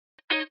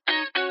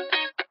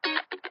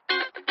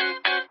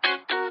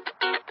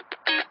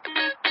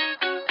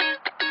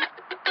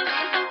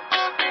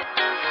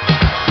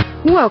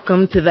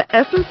Welcome to the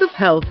Essence of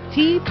Health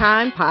Tea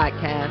Time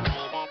Podcast.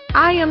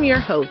 I am your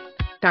host,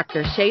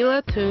 Dr.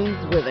 Shayla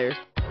Toombs Withers.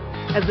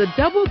 As a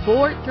double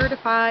board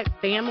certified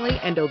family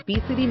and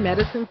obesity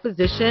medicine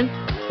physician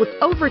with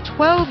over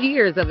 12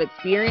 years of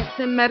experience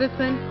in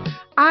medicine,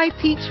 I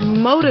teach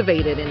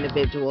motivated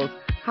individuals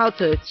how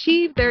to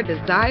achieve their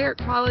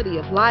desired quality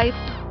of life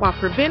while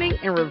preventing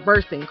and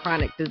reversing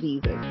chronic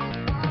diseases.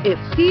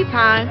 It's tea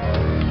time.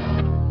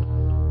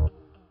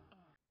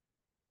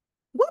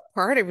 What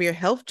part of your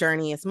health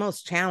journey is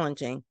most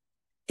challenging?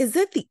 Is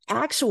it the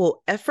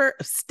actual effort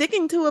of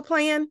sticking to a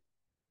plan?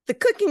 The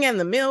cooking and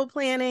the meal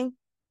planning?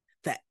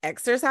 The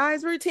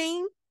exercise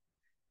routine?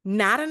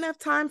 Not enough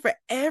time for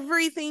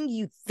everything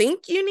you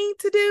think you need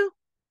to do?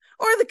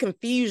 Or the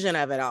confusion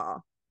of it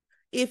all?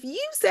 If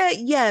you said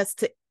yes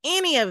to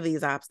any of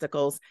these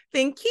obstacles,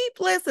 then keep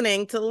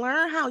listening to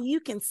learn how you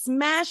can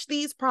smash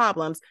these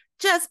problems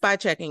just by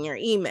checking your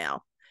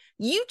email.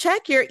 You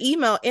check your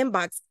email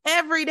inbox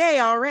every day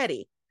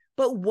already.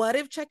 But what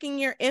if checking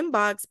your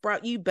inbox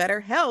brought you better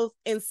health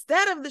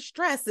instead of the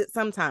stress it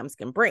sometimes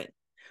can bring?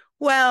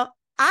 Well,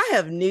 I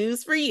have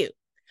news for you.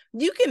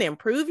 You can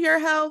improve your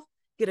health,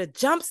 get a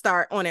jump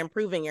start on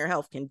improving your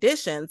health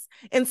conditions,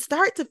 and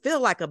start to feel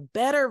like a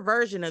better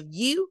version of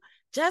you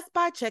just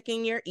by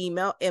checking your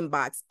email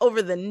inbox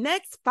over the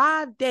next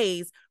 5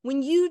 days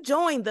when you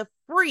join the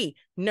free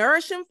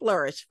Nourish and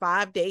Flourish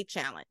 5-day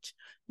challenge.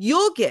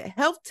 You'll get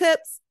health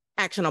tips,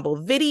 actionable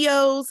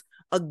videos,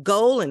 a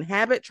goal and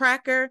habit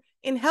tracker,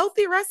 and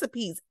healthy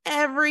recipes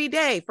every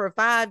day for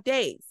 5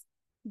 days.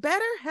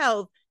 Better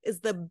health is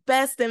the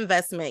best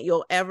investment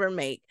you'll ever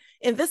make,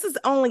 and this is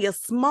only a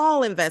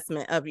small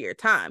investment of your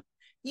time.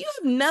 You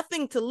have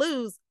nothing to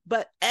lose,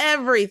 but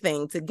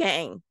everything to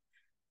gain.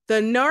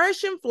 The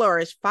Nourish and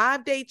Flourish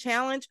 5-day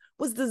challenge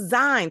was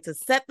designed to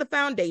set the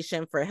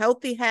foundation for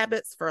healthy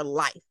habits for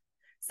life.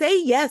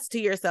 Say yes to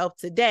yourself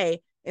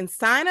today and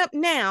sign up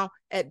now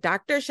at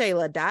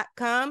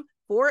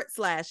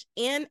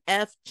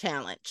drshayla.com/NF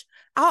challenge.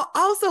 I'll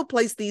also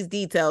place these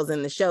details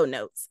in the show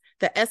notes.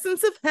 The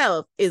essence of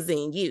health is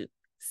in you.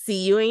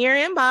 See you in your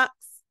inbox.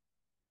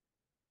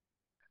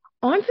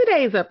 On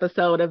today's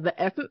episode of the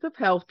Essence of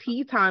Health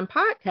Tea Time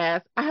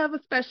Podcast, I have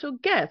a special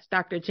guest,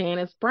 Dr.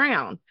 Janice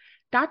Brown.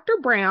 Dr.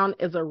 Brown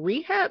is a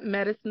rehab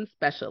medicine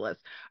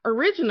specialist,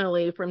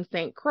 originally from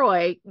St.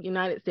 Croix,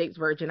 United States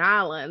Virgin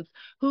Islands,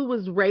 who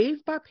was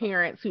raised by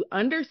parents who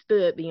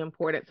understood the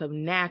importance of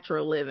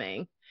natural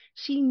living.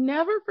 She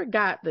never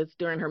forgot this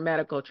during her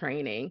medical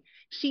training.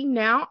 She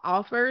now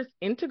offers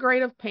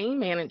integrative pain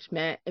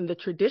management in the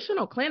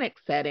traditional clinic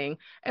setting,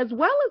 as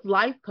well as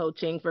life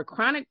coaching for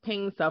chronic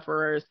pain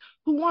sufferers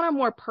who want a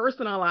more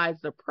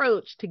personalized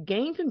approach to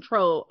gain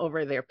control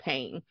over their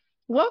pain.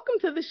 Welcome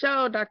to the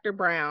show, Dr.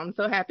 Brown.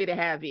 So happy to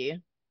have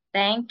you.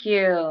 Thank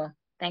you.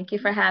 Thank you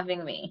for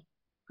having me.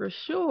 For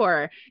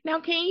sure. Now,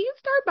 can you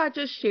start by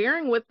just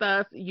sharing with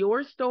us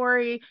your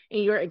story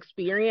and your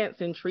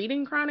experience in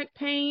treating chronic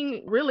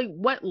pain? Really,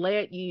 what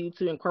led you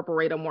to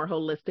incorporate a more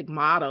holistic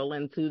model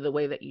into the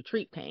way that you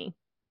treat pain?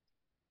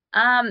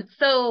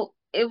 So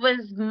it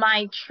was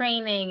my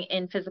training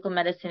in physical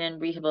medicine and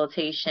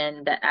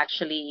rehabilitation that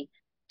actually,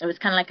 it was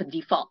kind of like a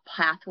default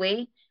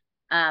pathway.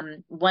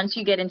 Once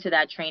you get into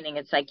that training,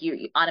 it's like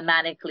you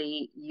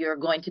automatically, you're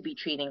going to be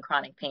treating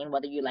chronic pain,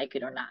 whether you like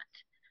it or not.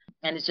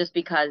 And it's just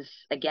because,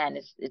 again,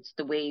 it's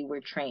the way we're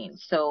trained.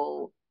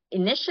 So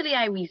initially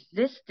I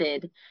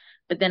resisted,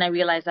 but then I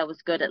realized I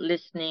was good at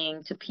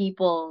listening to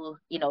people,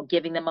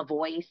 giving them a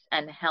voice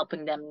and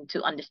helping them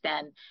to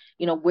understand,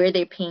 where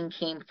their pain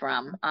came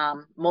from,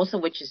 most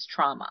of which is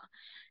trauma.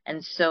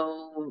 And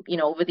so,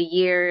 over the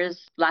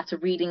years, lots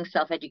of reading,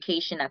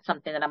 self-education, that's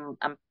something that I'm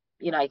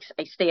I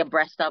stay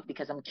abreast of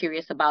because I'm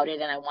curious about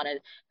it and I want to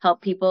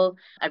help people.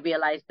 I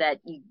realized that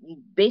you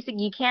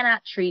basically, you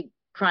cannot treat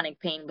chronic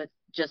pain with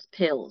just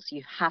pills.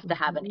 You have to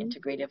have an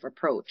integrative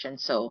approach. And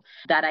so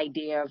that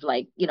idea of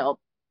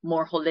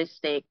more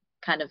holistic,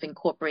 kind of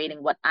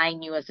incorporating what I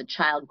knew as a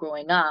child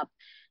growing up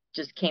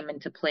just came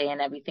into play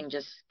and everything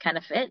just kind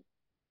of fit.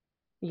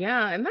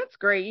 Yeah, and that's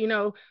great.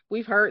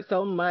 We've heard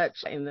so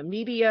much in the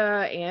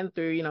media and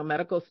through,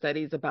 medical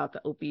studies about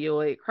the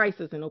opioid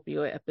crisis and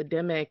opioid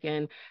epidemic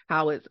and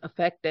how it's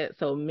affected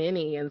so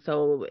many. And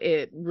so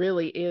it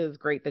really is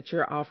great that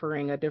you're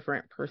offering a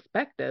different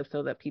perspective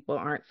so that people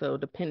aren't so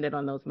dependent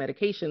on those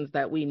medications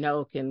that we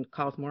know can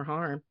cause more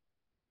harm.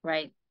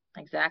 Right,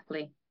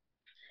 exactly.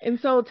 And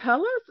so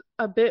tell us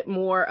a bit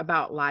more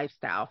about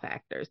lifestyle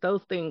factors,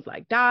 those things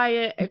like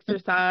diet,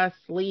 exercise,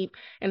 sleep,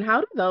 and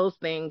how do those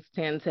things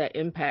tend to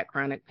impact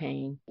chronic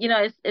pain?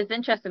 It's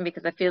interesting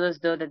because I feel as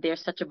though that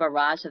there's such a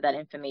barrage of that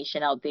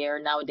information out there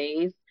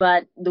nowadays.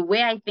 But the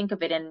way I think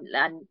of it, and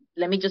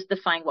let me just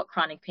define what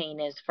chronic pain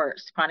is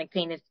first. Chronic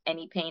pain is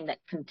any pain that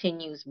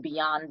continues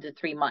beyond the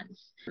 3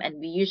 months.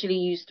 And we usually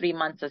use 3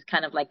 months as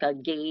kind of like a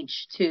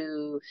gauge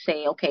to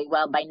say, okay,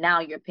 well, by now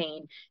your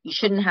pain, you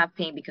shouldn't have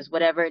pain because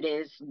whatever it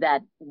is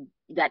that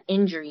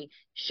injury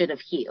should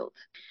have healed.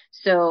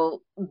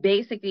 So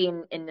basically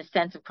in the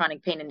sense of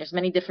chronic pain, and there's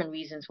many different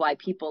reasons why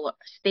people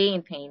stay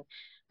in pain,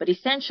 But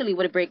essentially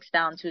what it breaks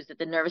down to is that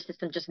the nervous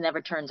system just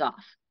never turns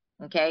off.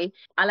 Okay.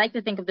 I like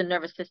to think of the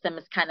nervous system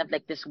as kind of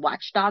like this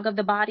watchdog of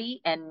the body,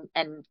 and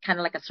kind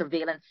of like a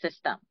surveillance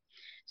system.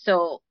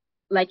 So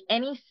like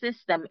any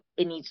system,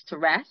 it needs to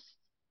rest.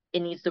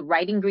 It needs the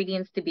right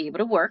ingredients to be able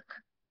to work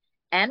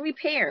and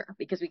repair,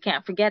 because we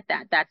can't forget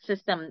that that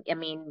system, I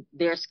mean,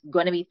 there's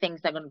going to be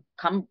things that are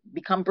going to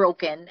become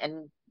broken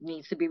and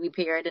needs to be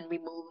repaired and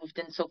removed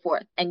and so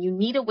forth. And you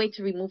need a way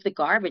to remove the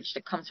garbage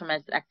that comes from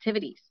its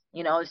activities.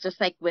 It's just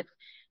like with,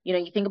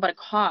 you think about a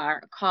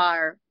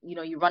car,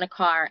 you run a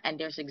car and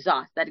there's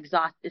exhaust. That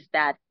exhaust is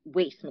that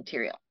waste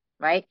material,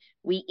 right?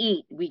 We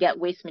eat, we get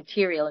waste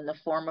material in the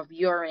form of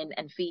urine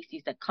and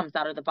feces that comes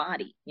out of the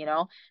body,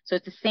 so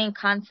it's the same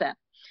concept.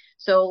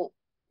 So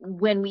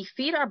when we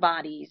feed our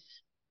bodies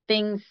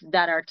things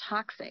that are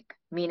toxic,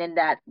 meaning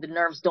that the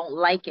nerves don't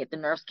like it, the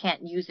nerves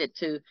can't use it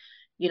to,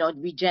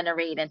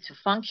 regenerate and to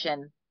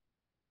function,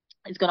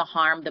 it's going to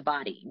harm the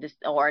body,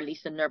 or at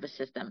least the nervous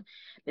system.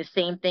 The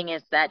same thing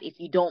is that if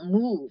you don't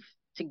move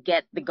to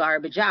get the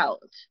garbage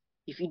out,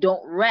 if you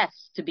don't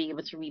rest to be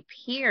able to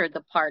repair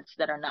the parts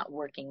that are not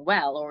working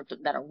well or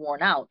that are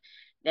worn out,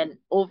 then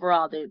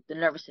overall the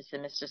nervous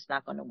system is just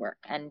not going to work.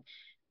 And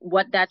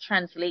what that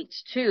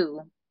translates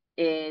to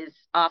is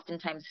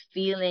oftentimes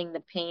feeling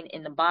the pain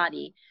in the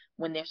body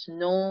when there's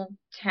no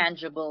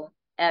tangible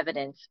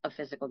evidence of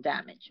physical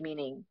damage,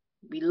 meaning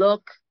we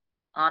look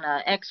on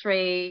an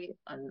X-ray,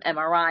 an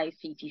MRI,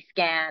 CT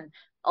scan,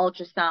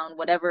 ultrasound,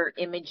 whatever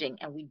imaging,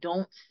 and we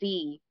don't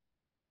see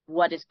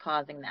what is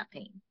causing that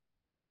pain.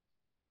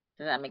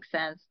 Does that make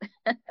sense?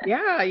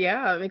 Yeah,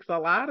 it makes a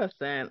lot of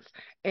sense.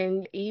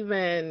 And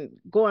even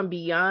going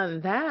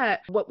beyond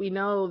that, what we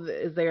know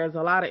is there's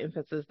a lot of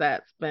emphasis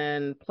that's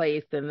been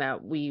placed and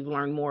that we've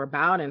learned more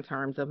about in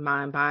terms of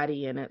mind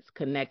body and its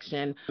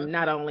connection,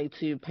 not only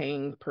to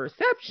pain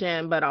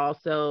perception, but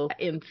also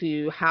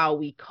into how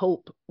we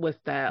cope with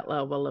that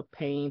level of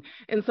pain.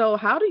 And so,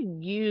 how do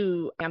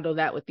you handle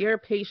that with your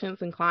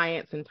patients and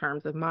clients in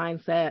terms of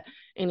mindset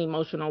and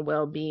emotional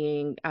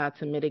well-being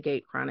to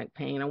mitigate chronic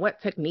pain? And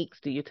what techniques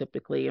do you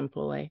typically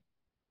employ?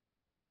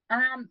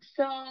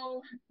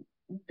 So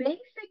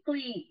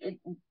basically,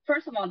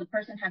 first of all, the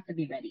person has to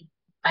be ready.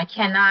 I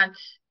cannot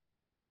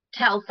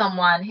tell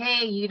someone,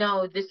 hey,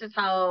 this is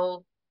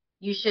how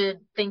you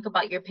should think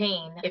about your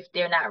pain if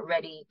they're not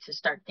ready to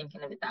start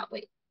thinking of it that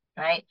way,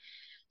 right?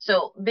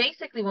 So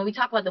basically, when we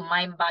talk about the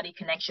mind-body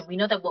connection, we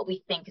know that what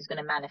we think is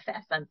going to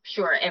manifest. I'm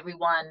sure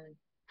everyone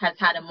has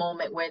had a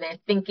moment where they're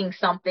thinking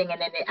something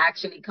and then it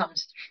actually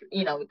comes,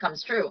 it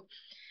comes true.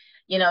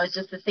 It's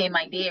just the same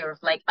idea of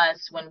like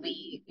us when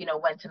we,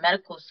 went to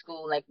medical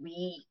school, like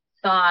we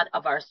thought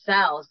of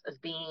ourselves as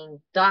being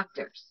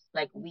doctors.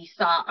 Like we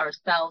saw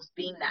ourselves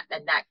being that,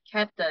 and that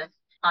kept us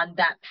on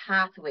that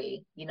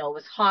pathway. It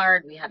was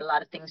hard. We had a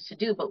lot of things to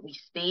do, but we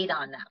stayed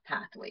on that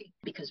pathway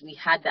because we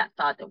had that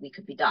thought that we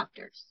could be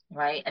doctors,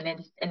 right? And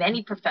then in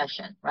any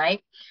profession,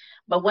 right?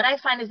 But what I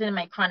find is in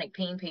my chronic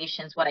pain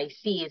patients, what I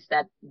see is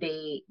that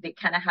they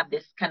kind of have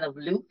this kind of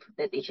loop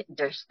that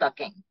they're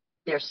stuck in.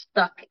 They're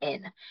stuck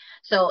in.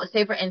 So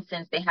say for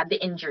instance, they had the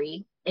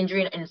injury and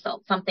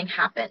insult, something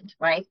happened,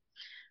 right?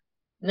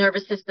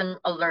 Nervous system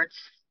alerts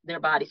their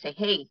body, say,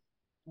 hey,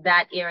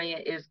 that area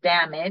is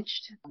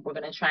damaged. We're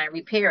going to try and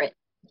repair it.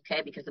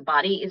 Okay. Because the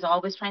body is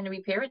always trying to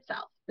repair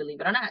itself,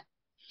 believe it or not.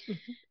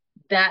 Mm-hmm.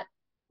 That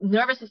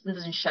nervous system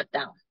doesn't shut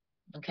down.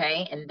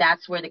 Okay. And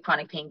that's where the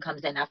chronic pain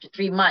comes in. After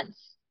 3 months,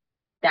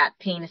 that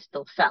pain is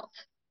still felt.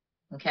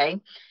 Okay.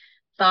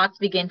 Thoughts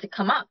begin to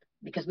come up,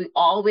 because we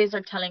always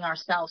are telling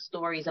ourselves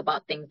stories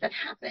about things that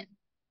happen.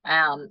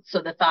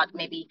 So the thought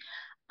maybe,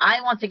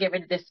 I want to get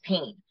rid of this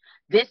pain.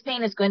 This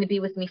pain is going to be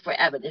with me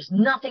forever. There's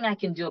nothing I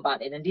can do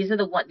about it. And these are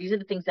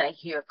the things that I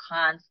hear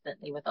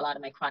constantly with a lot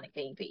of my chronic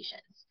pain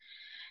patients.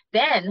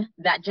 Then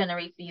that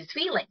generates these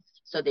feelings.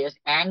 So there's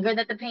anger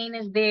that the pain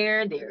is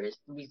there. There's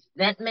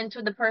resentment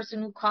to the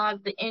person who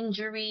caused the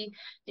injury.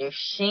 There's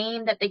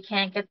shame that they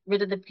can't get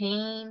rid of the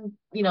pain,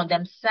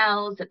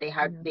 themselves, that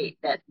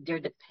that they're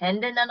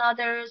dependent on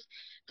others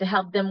to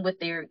help them with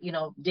their,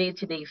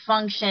 day-to-day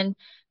function.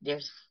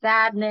 There's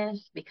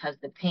sadness because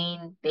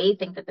they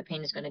think that the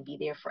pain is going to be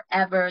there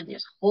forever.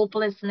 There's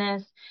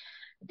hopelessness.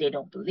 They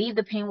don't believe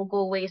the pain will go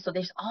away. So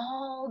there's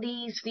all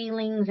these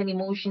feelings and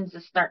emotions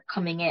that start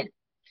coming in.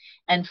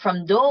 And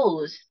from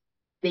those,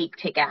 they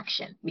take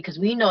action, because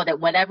we know that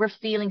whatever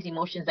feelings,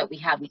 emotions that we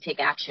have, we take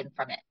action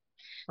from it.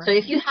 Right. So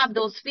if you have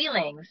those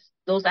feelings,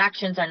 those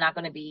actions are not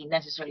going to be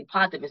necessarily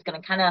positive. It's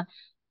going to kind of,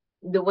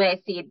 the way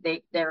I see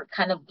it, they're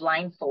kind of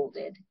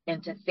blindfolded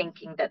into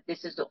thinking that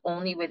this is the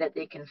only way that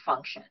they can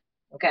function.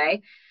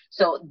 Okay.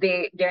 So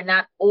they're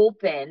not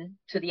open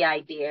to the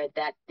idea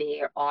that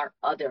there are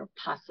other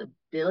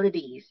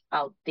possibilities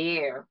out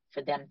there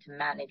for them to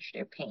manage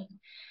their pain.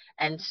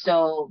 And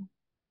so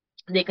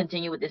they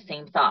continue with the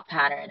same thought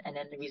pattern, and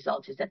then the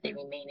result is that they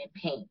remain in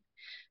pain.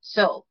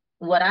 So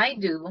what I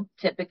do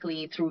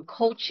typically through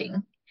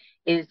coaching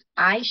is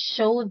I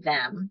show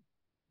them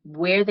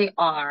where they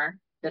are,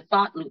 the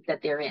thought loop that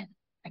they're in.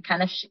 I and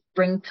kind of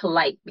bring to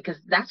light, because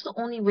that's the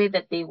only way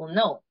that they will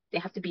know. They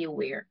have to be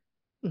aware.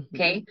 Mm-hmm.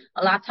 Okay.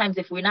 A lot of times,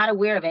 if we're not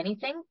aware of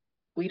anything,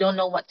 we don't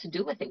know what to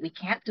do with it. We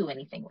can't do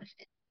anything with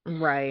it.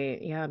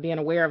 Right. Yeah. Being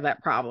aware of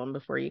that problem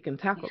before you can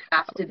tackle You the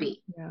have to problem.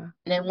 be. Yeah. And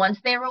then once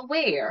they're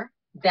aware,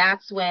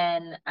 that's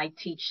when I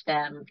teach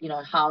them,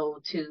 how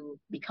to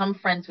become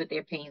friends with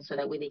their pain so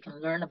that way they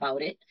can learn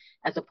about it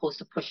as opposed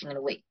to pushing it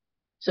away.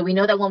 So we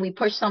know that when we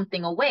push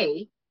something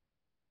away,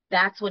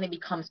 that's when it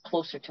becomes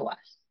closer to us,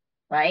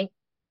 right?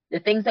 The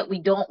things that we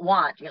don't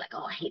want, you're like,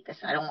 oh, I hate this.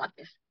 I don't want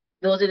this.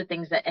 Those are the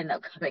things that end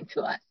up coming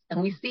to us.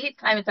 And we see it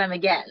time and time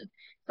again.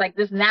 It's like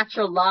this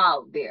natural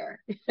law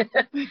there.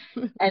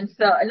 And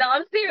so, no,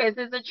 I'm serious.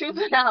 It's a true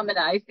phenomenon.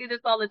 I see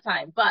this all the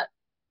time. But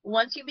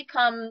once you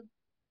become,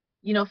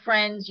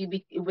 friends,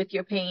 with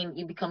your pain,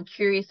 you become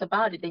curious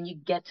about it, then you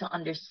get to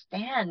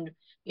understand,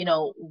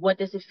 what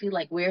does it feel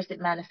like? Where is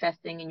it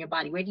manifesting in your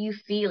body? Where do you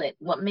feel it?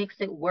 What makes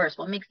it worse?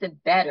 What makes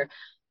it better?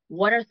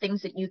 What are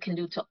things that you can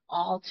do to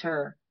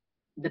alter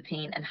the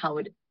pain and how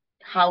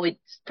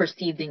it's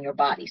perceived in your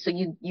body? So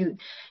you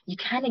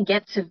kind of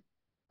get to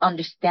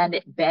understand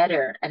it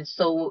better, and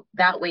so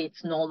that way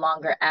it's no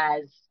longer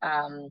as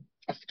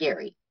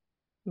scary.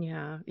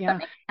 Yeah. Does Yeah. that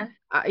make sense?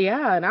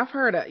 Yeah, and I've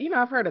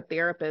heard a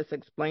therapist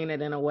explain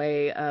it in a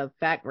way of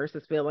fact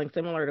versus feeling,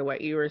 similar to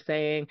what you were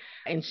saying.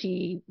 And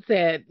she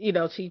said,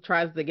 she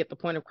tries to get the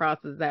point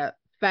across is that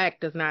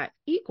fact does not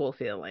equal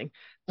feeling.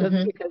 Just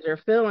Mm-hmm. because you're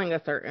feeling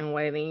a certain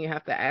way, then you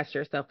have to ask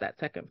yourself that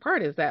second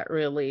part, is that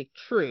really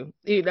true?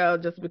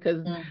 Just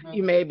because Mm-hmm.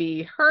 you may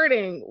be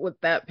hurting with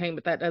that pain,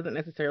 but that doesn't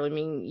necessarily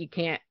mean you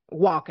can't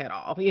walk at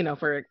all,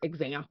 for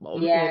example.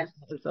 Yes.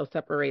 So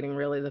separating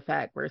really the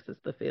fact versus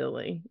the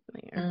feeling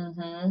there.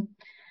 Mm-hmm.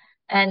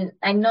 And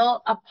I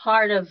know a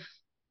part of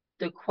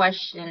the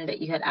question that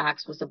you had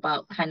asked was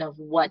about kind of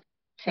what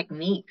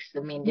techniques. I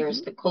mean,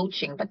 there's the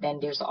coaching, but then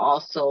there's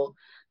also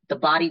the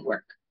body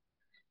work.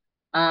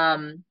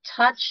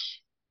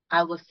 Touch,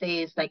 I would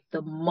say, is like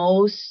the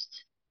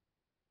most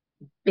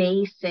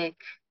basic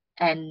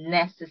and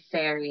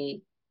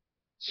necessary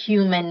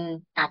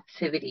human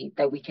activity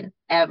that we can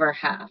ever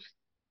have.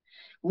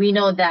 We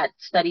know that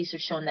studies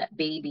have shown that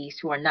babies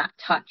who are not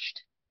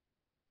touched,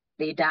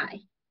 they die.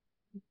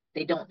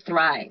 They don't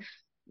thrive.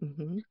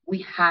 Mm-hmm.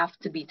 We have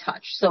to be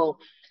touched. So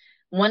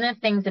one of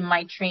the things in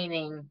my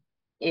training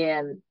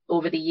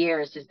over the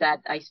years is that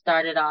I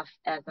started off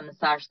as a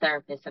massage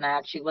therapist, and I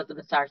actually was a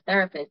massage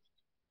therapist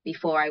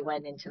before I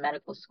went into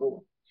medical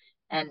school.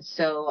 And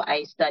so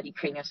I studied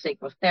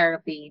craniosacral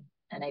therapy,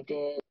 and I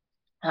did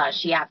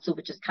shiatsu,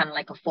 which is kind of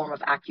like a form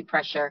of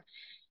acupressure.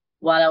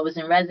 While I was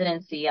in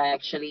residency, I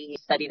actually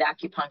studied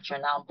acupuncture,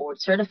 and now I'm board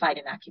certified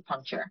in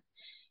acupuncture.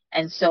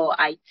 And so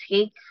I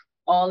take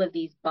all of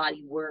these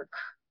body work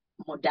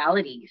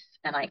modalities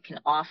and I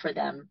can offer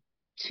them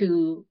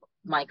to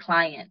my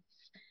clients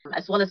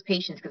as well as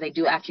patients, because I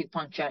do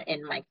acupuncture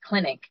in my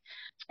clinic.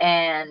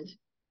 And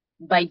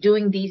by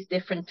doing these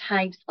different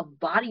types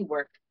of body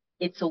work,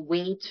 it's a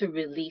way to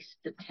release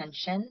the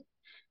tension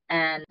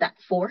and that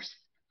force.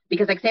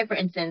 Because, like, say, for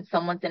instance,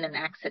 someone's in an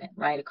accident,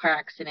 right? A car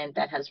accident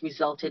that has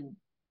resulted,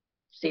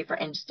 say, for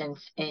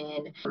instance,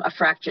 in a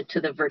fracture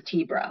to the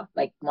vertebra,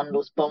 like one of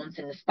those bones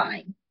in the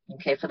spine.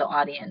 Okay, for the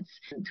audience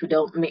who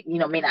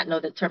may not know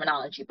the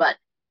terminology, but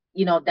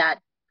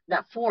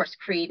that force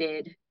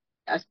created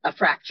a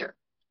fracture,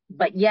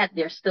 but yet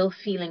they're still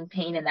feeling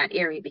pain in that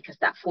area because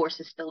that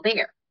force is still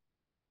there.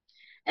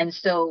 And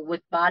so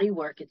with body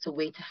work, it's a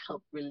way to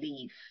help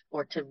relieve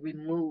or to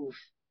remove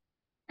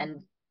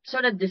and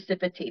sort of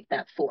dissipate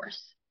that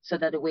force so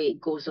that the way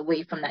it goes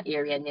away from that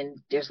area and then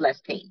there's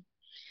less pain.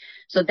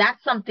 So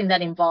that's something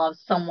that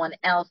involves someone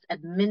else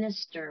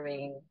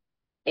administering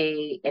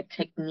a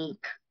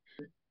technique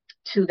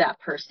to that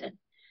person.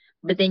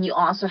 But then you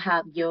also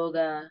have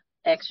yoga,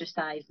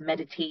 exercise,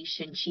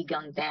 meditation,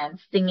 qigong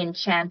dance, singing,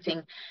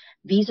 chanting.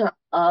 These are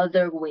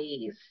other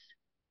ways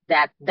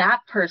that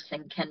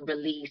person can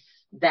release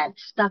that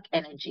stuck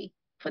energy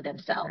for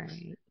themselves.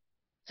 Right.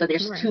 So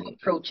there's two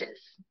approaches.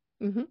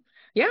 Mm-hmm.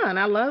 Yeah, and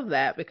I love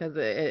that because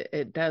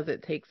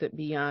it takes it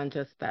beyond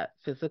just that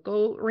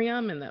physical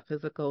realm and that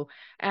physical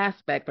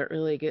aspect, but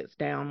really gets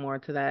down more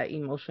to that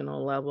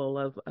emotional level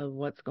of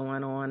what's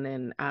going on,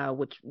 and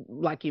which,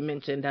 like you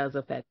mentioned, does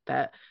affect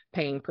that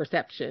pain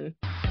perception.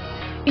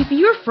 If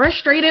you're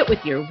frustrated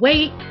with your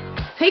weight,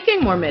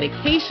 taking more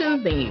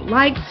medications than you'd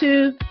like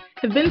to,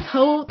 have been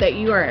told that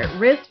you are at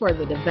risk for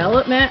the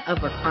development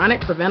of a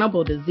chronic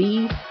preventable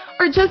disease,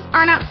 or just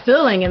are not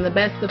feeling in the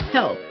best of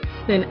health,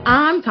 then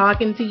I'm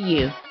talking to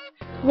you.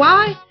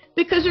 Why?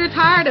 Because you're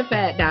tired of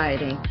fat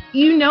dieting.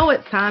 You know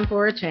it's time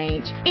for a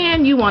change,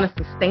 and you want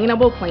a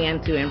sustainable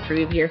plan to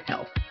improve your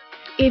health.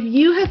 If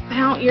you have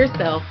found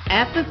yourself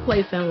at this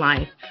place in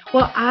life,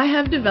 well, I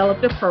have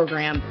developed a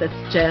program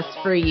that's just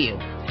for you.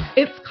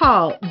 It's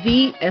called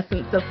The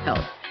Essence of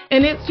Health,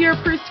 and it's your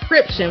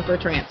prescription for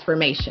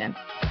transformation.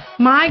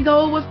 My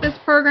goal with this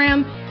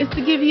program is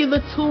to give you the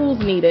tools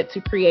needed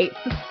to create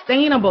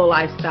sustainable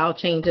lifestyle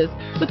changes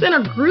within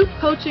a group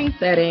coaching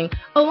setting,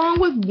 along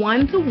with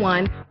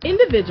one-to-one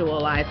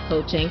individualized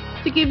coaching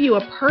to give you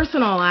a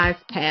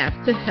personalized path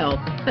to health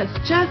that's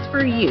just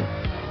for you.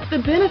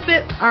 The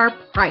benefits are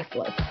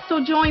priceless,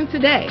 so join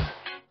today.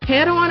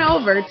 Head on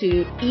over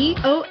to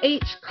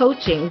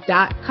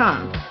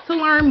eohcoaching.com to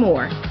learn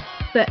more.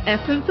 The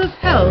essence of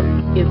health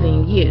is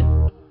in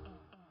you.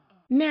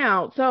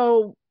 Now,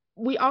 so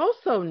we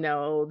also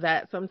know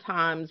that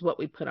sometimes what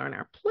we put on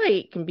our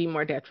plate can be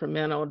more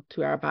detrimental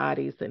to our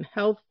bodies than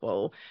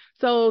helpful.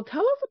 So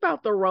tell us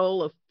about the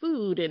role of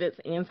food and its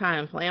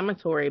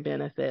anti-inflammatory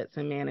benefits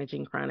in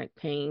managing chronic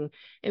pain.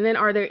 And then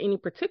are there any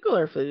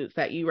particular foods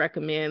that you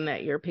recommend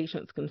that your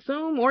patients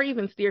consume or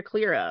even steer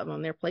clear of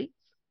on their plates?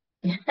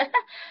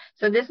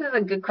 So this is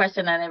a good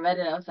question, and I read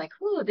it. I was like,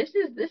 "Ooh, this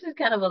is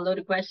kind of a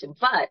loaded question."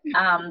 But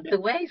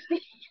the way I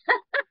see,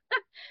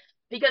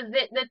 because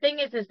the thing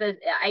is that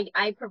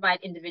I provide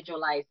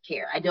individualized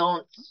care. I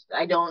don't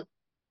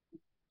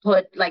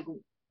put like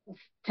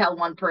tell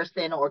one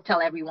person or tell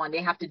everyone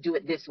they have to do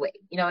it this way.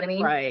 You know what I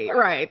mean?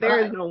 Right.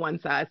 There is no one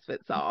size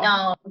fits all.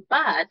 No,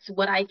 but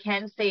what I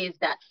can say is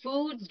that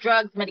foods,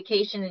 drugs,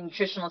 medication, and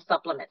nutritional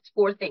supplements,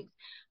 4 things.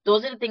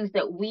 Those are the things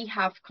that we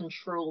have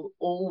control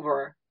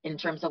over in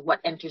terms of what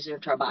enters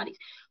into our bodies.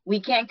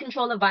 We can't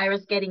control a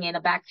virus getting in,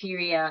 a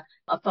bacteria,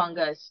 a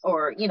fungus,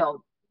 or,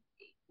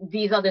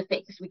 these other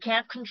things. We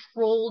can't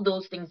control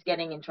those things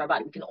getting into our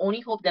body. We can only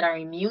hope that our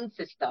immune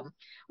system,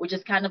 which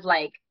is kind of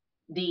like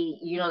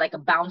like a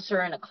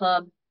bouncer in a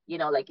club,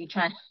 like you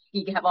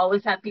have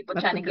always had people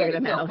trying to get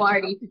into a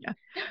party. Yeah.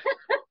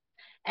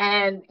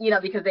 And,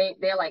 because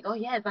they're like, oh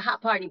yeah, it's a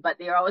hot party, but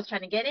they're always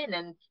trying to get in.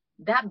 And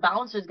that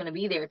bouncer is going to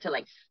be there to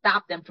like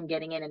stop them from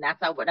getting in. And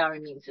that's what our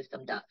immune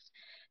system does.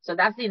 So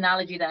that's the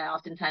analogy that I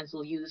oftentimes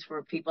will use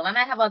for people. And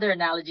I have other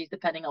analogies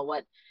depending on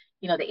what,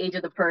 the age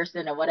of the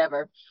person or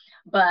whatever.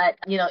 But,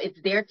 it's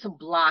there to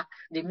block.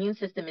 The immune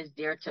system is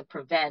there to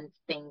prevent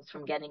things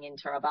from getting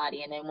into our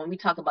body. And then when we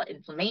talk about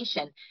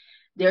inflammation,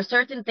 there are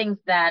certain things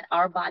that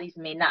our bodies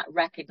may not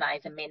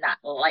recognize and may not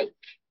like,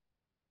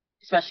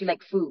 especially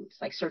like foods,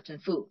 like certain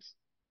foods.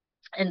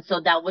 And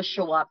so that will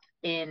show up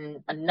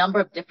in a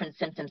number of different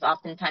symptoms,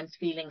 oftentimes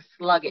feeling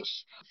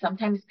sluggish,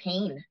 sometimes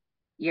pain.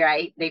 You're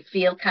right. They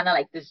feel kind of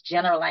like this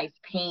generalized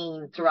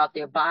pain throughout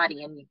their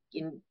body. And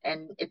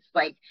it's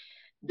like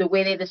the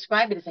way they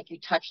describe it is like you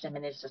touch them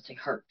and it's just, it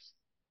hurts,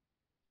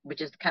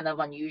 which is kind of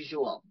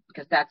unusual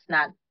because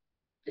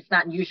it's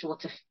not usual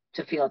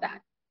to feel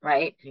that.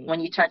 Right. Mm-hmm. When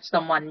you touch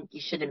someone,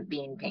 you shouldn't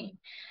be in pain.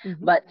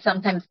 Mm-hmm. But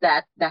sometimes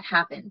that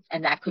happens.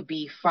 And that could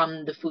be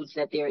from the foods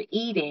that they're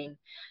eating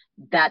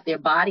that their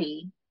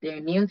body, their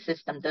immune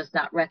system does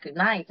not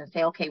recognize and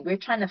say, okay, we're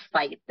trying to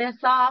fight this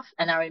off.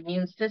 And our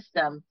immune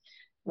system,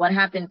 what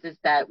happens is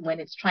that when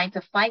it's trying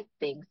to fight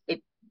things,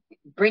 it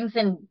brings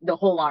in the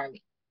whole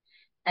army.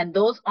 And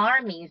those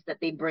armies that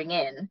they bring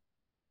in,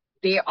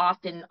 they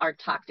often are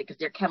toxic because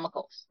they're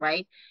chemicals,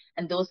 right?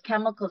 And those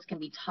chemicals can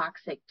be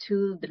toxic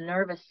to the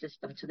nervous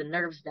system, to the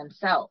nerves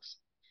themselves.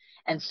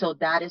 And so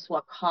that is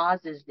what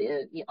causes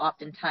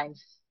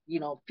oftentimes,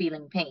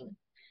 feeling pain.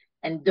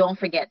 And don't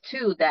forget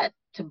too, that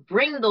to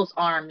bring those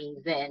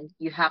armies in,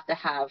 you have to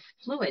have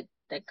fluid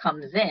that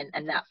comes in,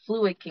 and that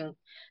fluid can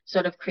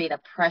sort of create a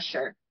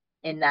pressure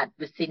in that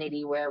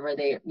vicinity wherever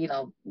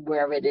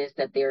it is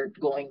that they're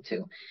going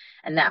to.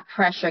 And that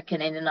pressure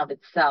can in and of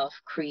itself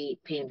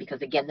create pain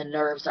because again, the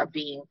nerves are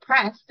being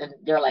pressed and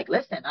they're like,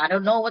 listen, I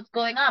don't know what's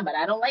going on, but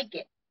I don't like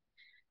it.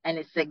 And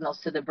it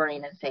signals to the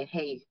brain and say,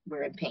 hey,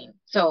 we're in pain.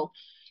 So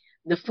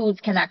the foods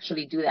can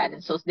actually do that.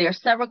 And so there are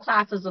several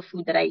classes of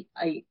food that I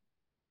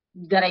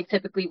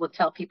typically will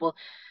tell people,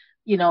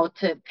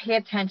 to pay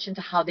attention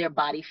to how their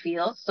body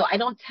feels. So I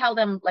don't tell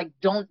them like,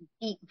 don't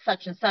eat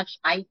such and such.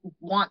 I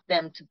want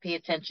them to pay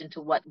attention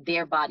to what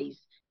their bodies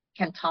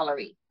can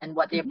tolerate and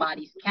what their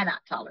bodies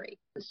cannot tolerate.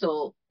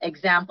 So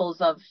examples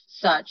of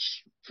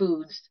such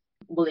foods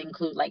will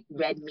include like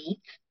red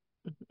meat,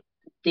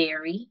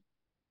 dairy,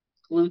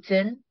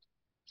 gluten,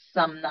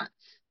 some nuts.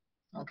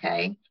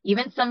 Okay.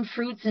 Even some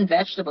fruits and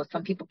vegetables,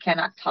 some people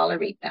cannot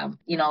tolerate them.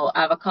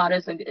 Avocado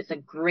is a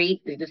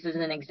great, this is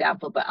an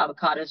example, but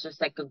avocado is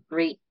just like a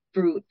great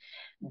fruit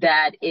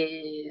that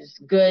is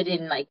good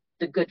in like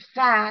the good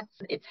fats.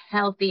 It's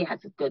healthy. It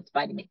has a good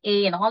vitamin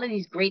A and all of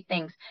these great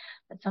things,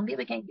 but some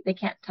people can't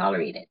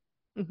tolerate it.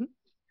 Mm-hmm.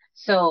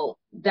 So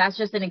that's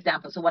just an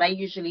example. So what I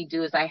usually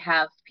do is I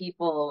have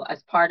people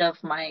as part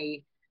of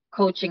my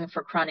coaching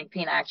for chronic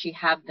pain, I actually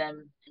have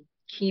them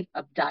keep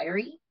a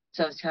diary.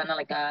 So it's kind of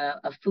like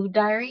a food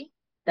diary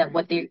that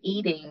what they're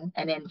eating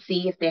and then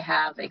see if they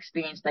have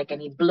experienced like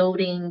any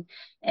bloating,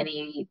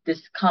 any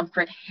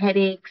discomfort,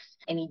 headaches,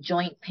 any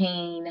joint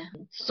pain,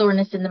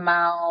 soreness in the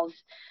mouth,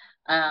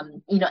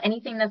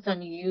 anything that's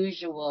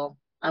unusual.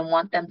 I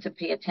want them to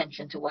pay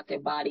attention to what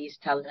their body is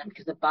telling them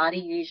because the body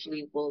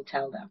usually will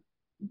tell them.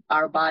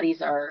 Our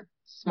bodies are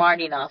smart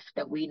enough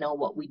that we know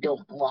what we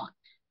don't want.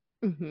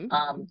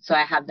 Mm-hmm. So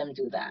I have them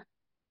do that.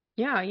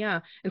 Yeah,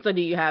 yeah. And so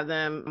do you have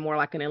them more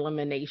like an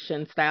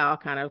elimination style,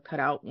 kind of cut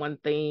out one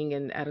thing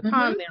and at a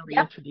time, then Yep,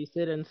 reintroduce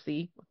it and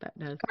see what that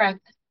does? correct.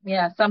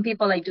 Yeah, some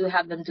people I do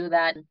have them do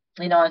that.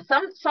 You know,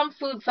 some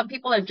foods, some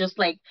people are just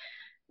like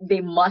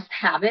they must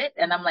have it.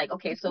 And I'm like,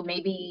 okay, so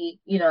maybe,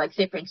 you know, like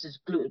say for instance,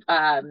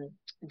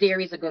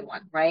 dairy is a good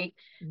one, right?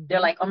 They're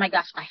Hmm. like, oh my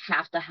gosh, I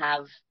have to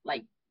have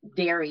like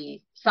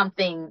dairy,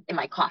 something in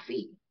my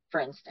coffee,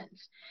 for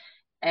instance.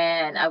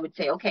 And I would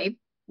say, okay,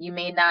 you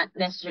may not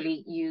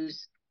necessarily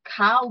use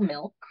cow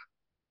milk.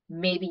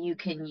 Maybe you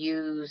can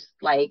use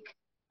like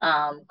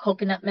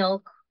coconut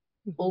milk,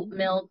 oat Hmm.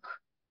 milk,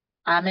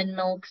 almond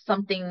milk,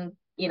 something,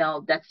 you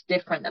know, that's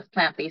different, that's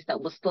plant-based,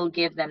 that will still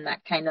give them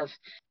that kind of,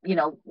 you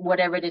know,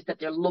 whatever it is that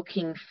they're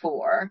looking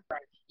for,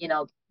 you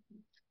know,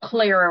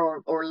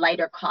 clearer or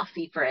lighter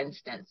coffee, for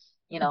instance,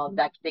 you know, Hmm.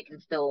 that they can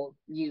still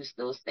use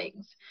those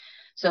things.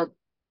 So,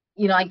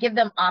 you know, I give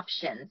them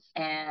options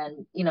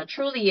and, you know,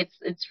 truly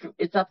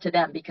it's up to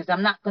them because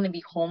I'm not going to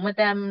be home with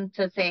them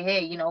to say,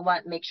 hey, you know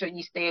what, make sure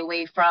you stay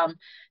away from,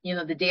 you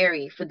know, the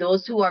dairy. For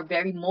those who are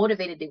very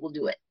motivated, they will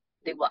do it.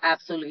 They will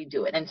absolutely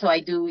do it. And so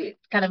I do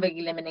kind of an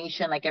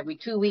elimination like every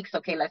 2 weeks.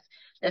 Okay,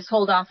 let's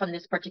hold off on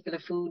this particular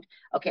food.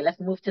 Okay, let's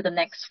move to the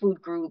next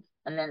food group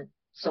and then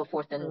so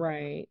forth and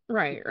Right, keep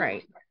right, going.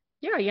 right.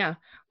 Yeah, yeah.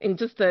 And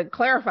just to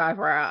clarify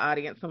for our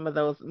audience, some of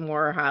those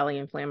more highly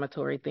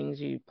inflammatory things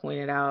you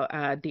pointed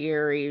out,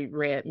 dairy,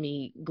 red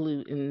meat,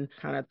 gluten,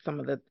 kind of some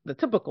of the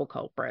typical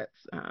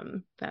culprits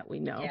that we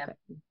know Yeah.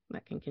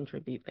 that can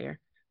contribute there.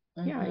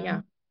 Yeah, yeah. Hmm.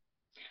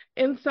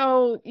 And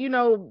so,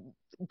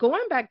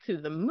 going back to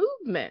the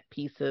movement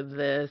piece of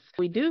this,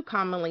 we do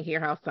commonly hear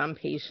how some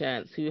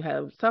patients who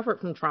have suffered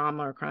from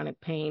trauma or chronic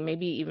pain,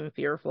 maybe even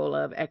fearful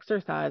of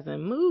exercise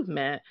and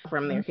movement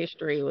from their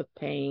history with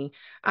pain.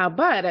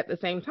 But at the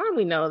same time,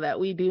 we know that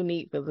we do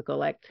need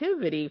physical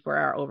activity for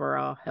our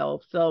overall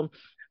health. So,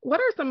 what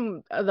are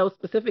some of those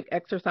specific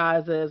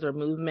exercises or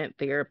movement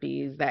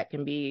therapies that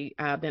can be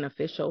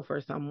beneficial for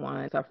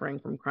someone suffering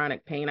from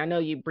chronic pain? I know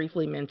you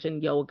briefly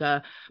mentioned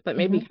yoga, but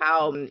maybe Hmm.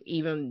 how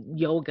even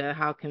yoga,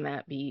 how can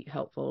that be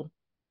helpful?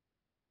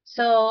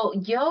 So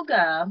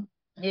yoga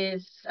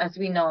is, as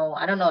we know,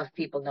 I don't know if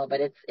people know,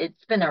 but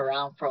it's been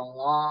around for a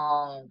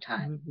long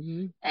time.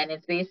 Hmm. And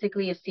it's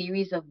basically a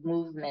series of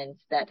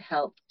movements that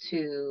help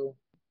to,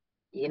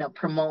 you know,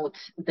 promote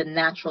the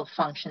natural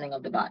functioning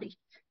of the body.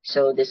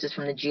 So this is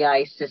from the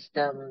GI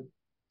system,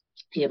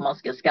 the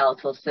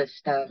musculoskeletal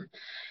system,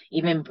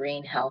 even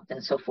brain health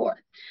and so forth.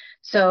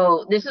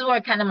 So this is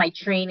where kind of my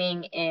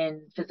training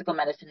in physical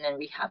medicine and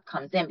rehab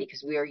comes in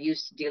because we are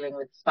used to dealing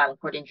with spinal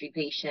cord injury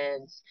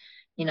patients,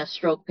 you know,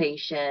 stroke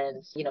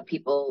patients, you know,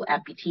 people,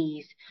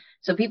 amputees.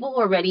 So people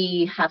who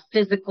already have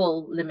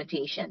physical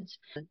limitations.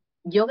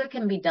 Yoga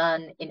can be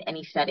done in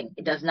any setting.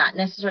 It does not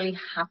necessarily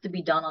have to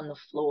be done on the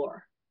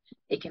floor.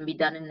 It can be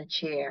done in a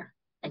chair.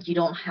 And you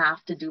don't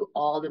have to do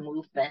all the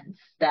movements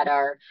that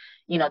are,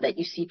 you know, that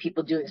you see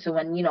people doing. So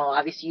when, you know,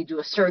 obviously you do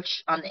a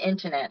search on the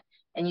internet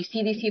and you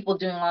see these people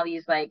doing all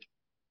these like,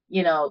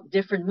 you know,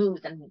 different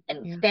moves and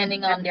Yeah.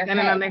 standing on their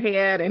Standing on head. their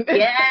head and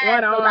Yeah,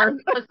 one so a lot of arm.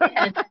 people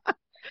stand.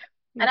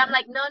 And I'm Yeah.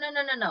 like, no, no,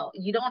 no, no, no.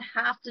 You don't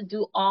have to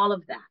do all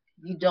of that.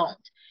 You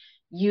don't.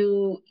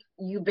 You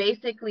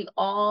basically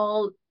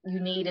all you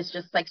need is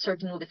just like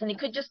certain movements. And it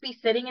could just be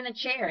sitting in a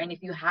chair. And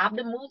if you have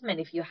the movement,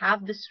 if you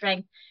have the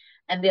strength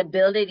and the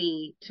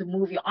ability to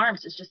move your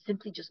arms, it's just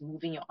simply just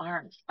moving your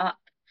arms up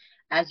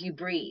as you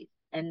breathe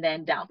and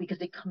then down because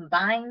it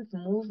combines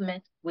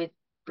movement with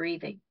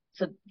breathing.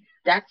 So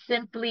that's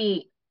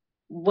simply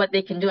what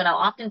they can do. And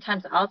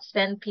oftentimes I'll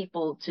send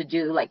people to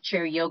do like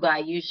chair yoga. I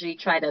usually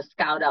try to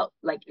scout out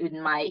like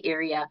in my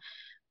area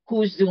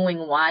who's doing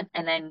what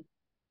and then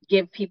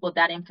give people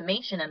that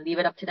information and leave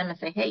it up to them and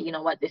say, hey, you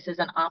know what, this is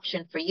an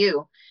option for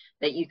you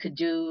that you could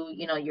do,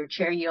 you know, your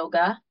chair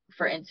yoga,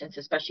 for instance,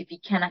 especially if you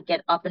cannot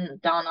get up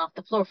and down off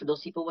the floor for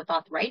those people with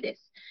arthritis.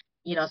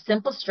 You know,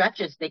 simple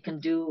stretches they can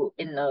do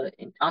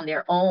on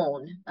their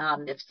own.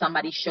 If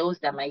somebody shows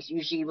them, I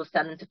usually will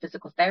send them to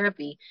physical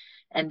therapy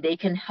and they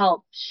can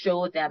help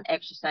show them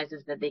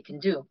exercises that they can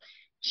do.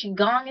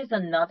 Qigong is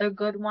another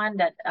good one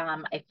that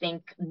I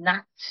think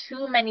not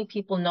too many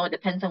people know. It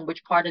depends on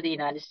which part of the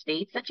United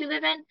States that you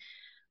live in.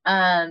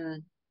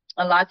 Um,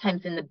 a lot of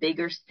times in the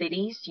bigger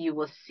cities, you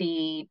will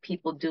see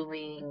people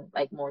doing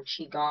like more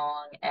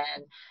Qigong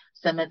and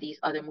some of these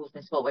other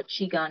movements. But what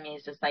Qigong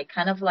is like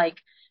kind of like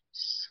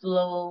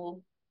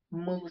slow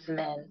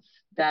movements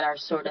that are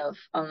sort of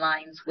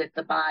aligns with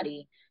the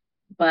body,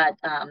 but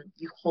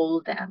you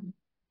hold them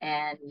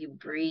and you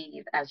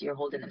breathe as you're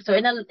holding them. So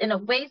in a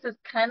ways, it's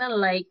kind of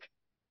like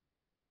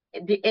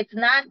it's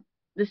not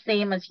the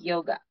same as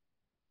yoga.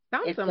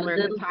 Sounds It's a similar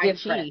to little Tai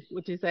different. Chi,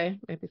 would you say?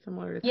 Maybe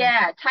similar to Tai Chi.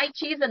 Yeah, Tai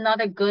Chi is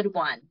another good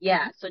one.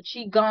 Yeah, Mhm. so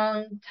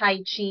Qigong, Tai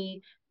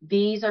Chi,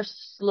 these are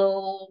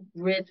slow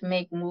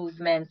rhythmic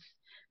movements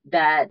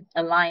that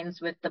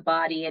aligns with the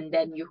body and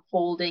then you're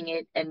holding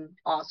it and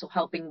also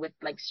helping with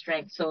like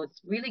strength. So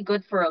it's really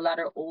good for a lot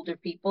of older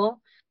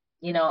people,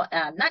 you know,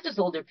 not just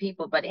older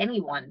people, but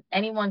anyone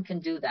can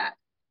do that.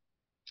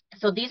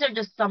 So these are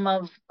just some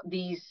of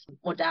these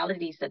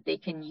modalities that they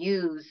can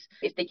use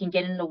if they can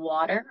get in the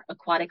water.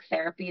 Aquatic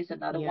therapy is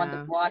another one. The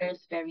Yeah. water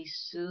is very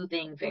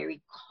soothing,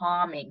 very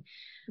calming.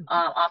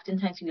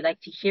 Oftentimes we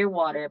like to hear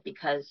water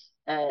because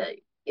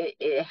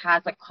it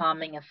has a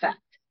calming effect.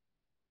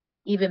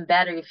 Even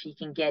better if you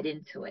can get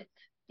into it,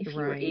 if you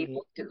were Right.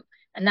 able to.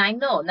 And I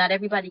know not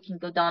everybody can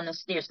go down the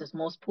stairs because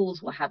most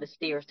pools will have a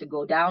stairs to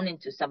go down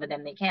into. Some of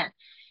them they can't.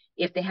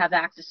 If they have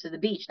access to the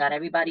beach, not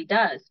everybody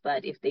does,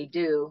 but if they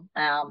do,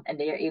 and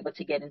they are able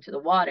to get into the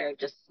water,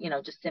 just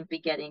just simply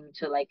getting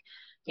to like,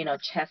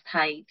 chest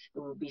height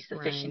will be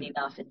sufficient Right.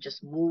 enough and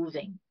just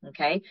moving.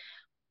 Okay.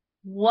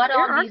 What There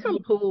all are these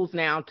some pools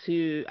now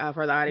too,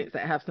 for the audience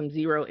that have some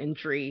zero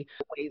entry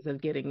ways of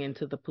getting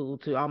into the pool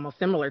too, almost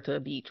similar to a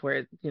beach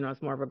where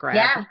it's more of a Yeah,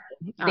 gradual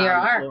there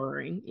are.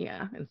 lowering,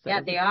 yeah, instead Yeah,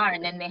 of they are.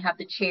 And then they have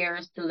the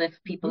chairs to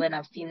lift people Mhm. in.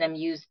 I've seen them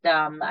used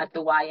at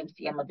the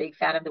YMCA. I'm a big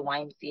fan of the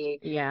YMCA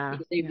Yeah,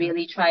 because they yeah,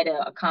 really try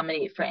to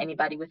accommodate for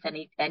anybody with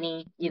any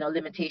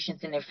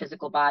limitations in their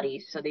physical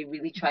bodies. So they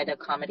really try to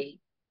accommodate.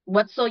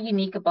 What's so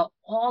unique about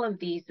all of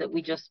these that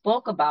we just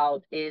spoke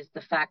about is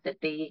the fact that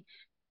they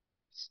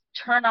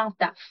turn off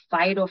that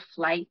fight or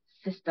flight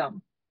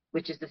system,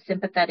 which is the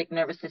sympathetic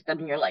nervous system.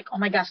 And you're like, oh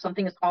my gosh,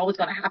 something is always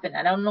going to happen.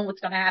 I don't know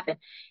what's going to happen.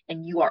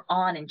 And you are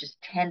on and just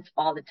tense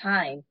all the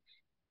time,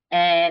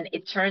 and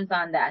it turns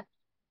on that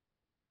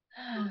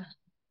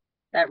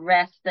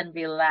rest and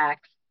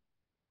relax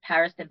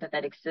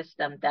parasympathetic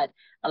system that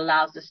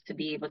allows us to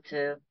be able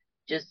to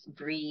just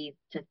breathe,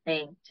 to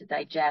think, to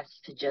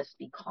digest, to just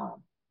be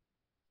calm.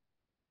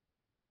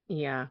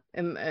 yeah,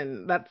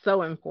 and that's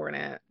so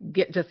important.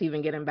 Just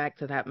even getting back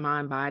to that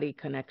mind body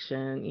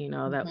connection,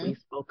 that Hmm. we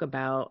spoke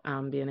about,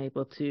 being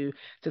able to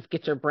just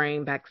get your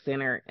brain back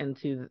centered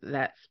into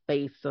that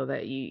space so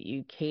that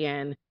you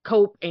can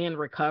cope and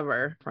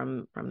recover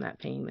from that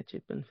pain that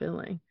you've been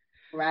feeling.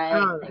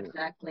 Right, Um,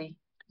 exactly.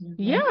 Hmm.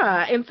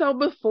 Yeah. And so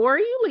before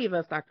you leave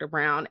us, Dr.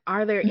 Brown,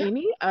 are there Yeah.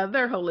 any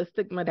other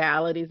holistic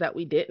modalities that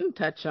we didn't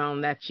touch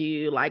on that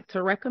you like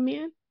to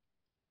recommend?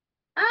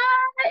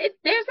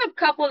 There's a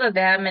couple of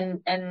them,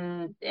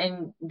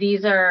 and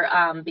these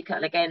are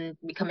because again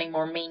becoming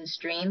more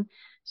mainstream.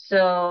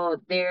 So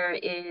there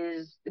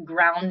is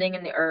grounding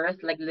in the earth,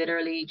 like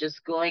literally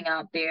just going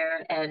out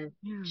there and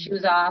Yeah.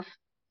 shoes off,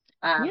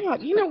 Yeah.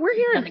 put your We're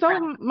feet on hearing the so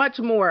ground. much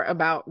more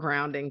about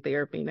grounding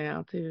therapy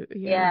now, too.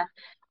 Yeah. Yeah.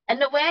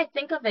 And the way I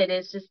think of it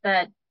is just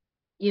that,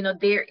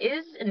 there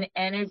is an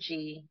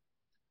energy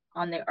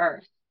on the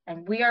earth,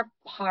 and we are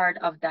part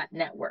of that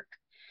network.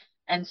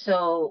 And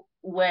so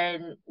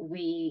when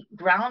we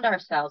ground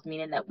ourselves,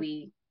 meaning that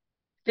we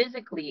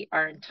physically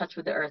are in touch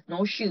with the earth,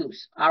 no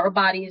shoes, our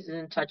body is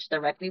in touch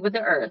directly with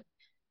the earth,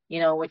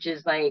 which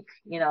is like,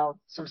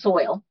 some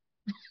soil,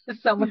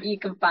 somewhere you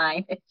can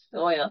find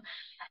soil,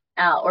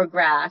 or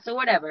grass or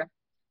whatever.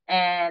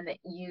 And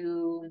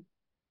you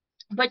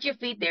put your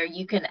feet there,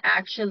 you can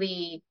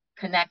actually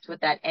connect with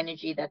that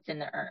energy that's in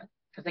the earth.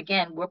 Because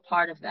again, we're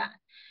part of that.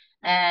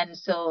 And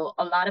so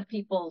a lot of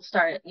people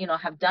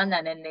have done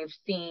that, and they've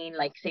seen,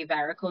 like, say,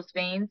 varicose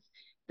veins.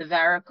 The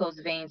varicose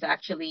veins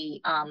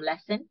actually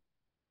lessen.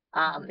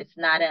 It's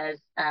not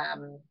as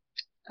um,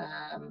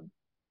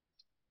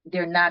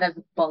 they're not as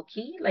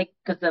bulky, like,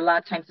 because a lot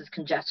of times it's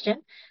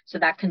congestion. So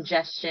that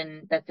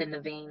congestion that's in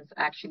the veins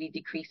actually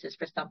decreases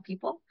for some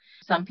people.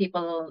 Some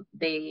people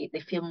they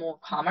feel more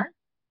calmer.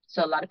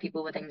 So a lot of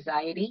people with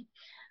anxiety,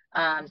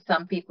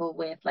 some people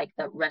with like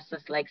the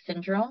restless leg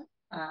syndrome,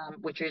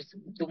 which is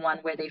the one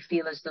where they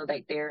feel as though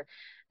like their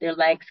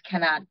legs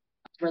cannot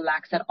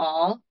relax at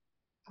all.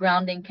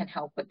 Grounding can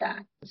help with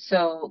that.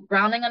 So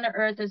grounding on the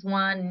earth is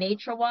one.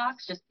 Nature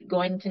walks, just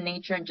going to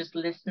nature and just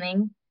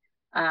listening,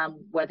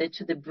 whether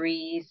to the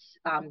breeze,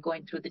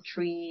 going through the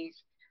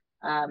trees,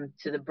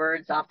 to the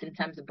birds.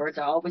 Oftentimes the birds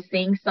are always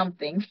saying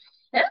something.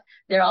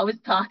 They're always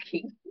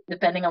talking.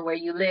 Depending on where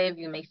you live,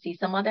 you may see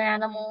some other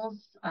animals.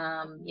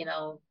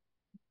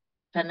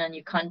 Depending on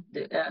your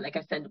like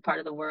I said, the part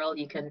of the world,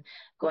 you can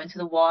go into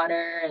the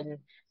water and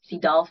see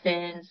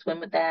dolphins,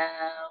 swim with them.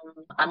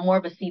 I'm more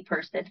of a sea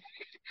person,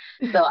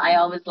 so I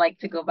always like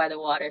to go by the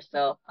water.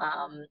 So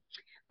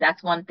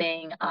that's one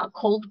thing.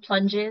 Cold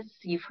plunges,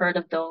 you've heard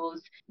of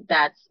those.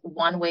 That's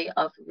one way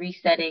of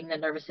resetting the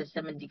nervous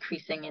system and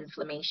decreasing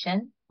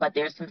inflammation. But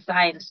there's some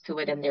science to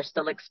it, and they're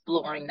still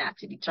exploring that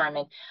to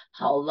determine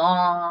how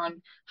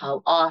long,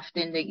 how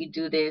often that you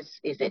do this.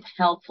 Is it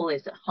helpful?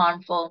 Is it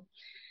harmful?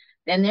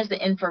 Then there's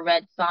the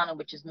infrared sauna,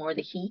 which is more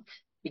the heat,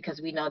 because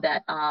we know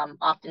that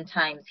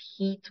oftentimes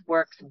heat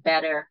works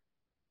better,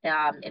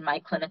 in my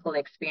clinical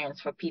experience,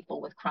 for people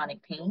with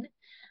chronic pain,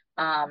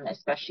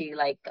 especially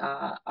like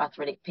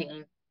arthritic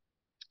pain.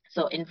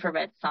 So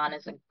infrared sauna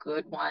is a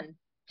good one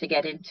to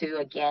get into.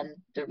 Again,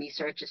 the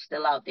research is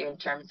still out there in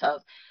terms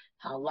of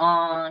how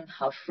long,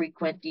 how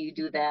frequent do you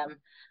do them.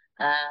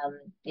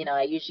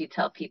 I usually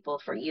tell people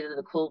for either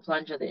the cold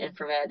plunge or the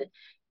infrared,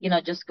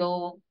 just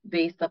go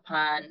based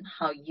upon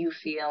how you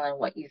feel and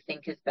what you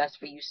think is best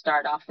for you.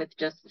 Start off with,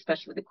 just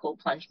especially with the cold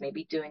plunge,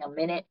 maybe doing a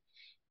minute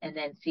and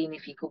then seeing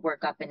if you could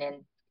work up and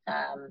then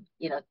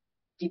you know,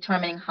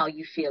 determining how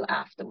you feel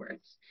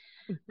afterwards.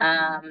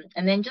 Mhm.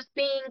 And then just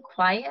being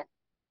quiet.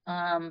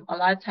 A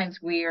lot of times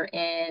we're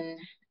in,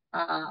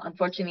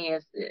 unfortunately,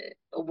 as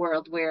a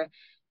world where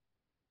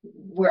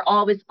we're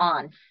always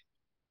on.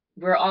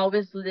 We're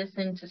always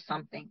listening to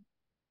something.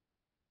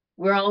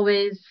 We're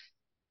always,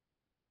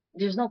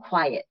 there's no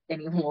quiet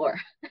anymore.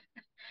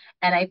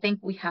 And I think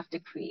we have to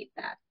create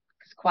that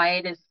because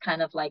quiet is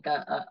kind of like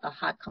a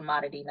hot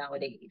commodity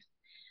nowadays.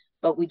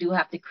 But we do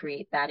have to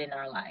create that in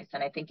our lives.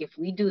 And I think if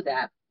we do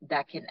that,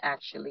 that can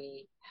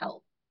actually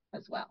help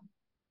as well.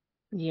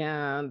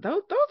 Yeah,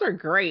 those are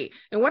great.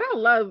 And what I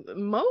love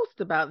most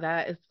about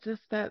that is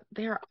just that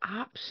there are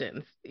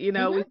options. We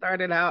Hmm.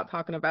 started out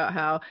talking about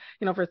how,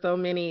 for so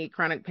many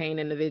chronic pain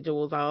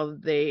individuals, all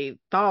they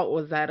thought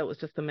was that it was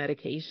just a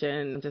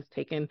medication, just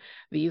taking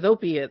these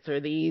opiates or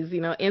these,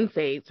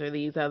 NSAIDs or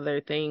these other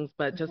things.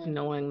 But just Hmm.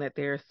 knowing that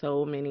there are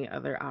so many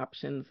other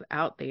options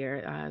out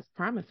there is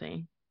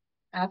promising.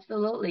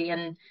 Absolutely.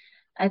 And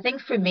I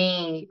think for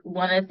me,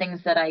 one of the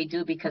things that I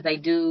do, because I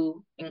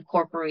do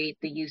incorporate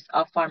the use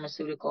of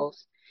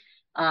pharmaceuticals,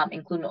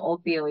 including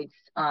opioids,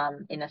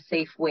 in a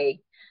safe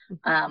way.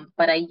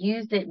 But I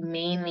used it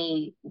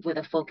mainly with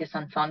a focus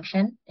on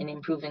function and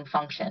improving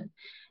function.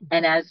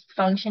 And as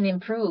function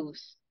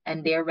improves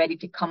and they're ready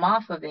to come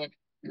off of it,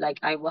 like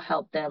I will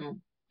help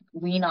them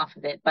wean off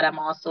of it. But I'm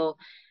also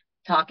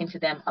talking to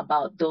them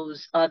about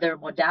those other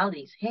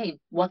modalities. Hey,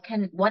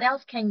 what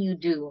else can you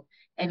do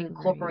and Right.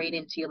 incorporate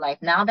into your life?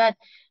 Now that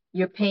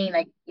your pain,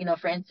 like,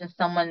 for instance,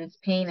 someone's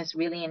pain is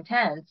really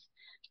intense,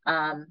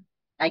 um,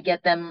 I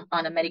get them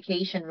on a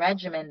medication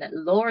regimen that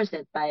lowers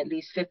it by at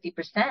least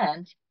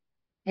 50%.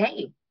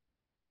 Hey,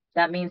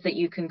 that means that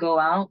you can go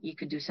out, you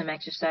could do some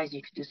exercise,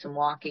 you could do some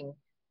walking.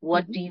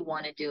 What Mhm. do you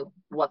want to do?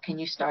 What can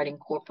you start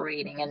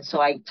incorporating? And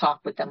so I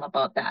talk with them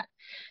about that.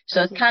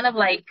 So it's kind of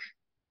like,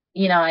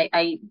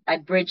 I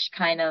bridge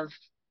kind of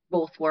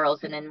both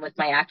worlds. And then with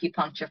my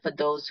acupuncture, for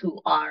those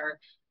who are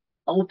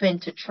open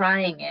to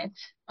trying it,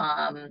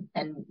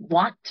 and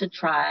want to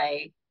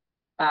try,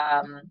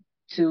 um,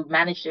 to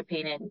manage their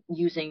pain and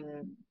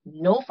using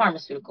no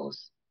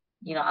pharmaceuticals,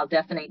 I'll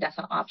definitely, that's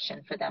an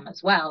option for them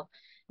as well.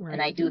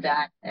 And I Right. do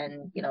that,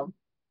 and,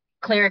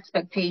 clear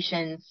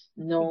expectations.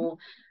 Mhm. No,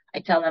 I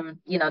tell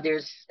them,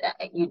 there's,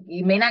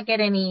 you may not get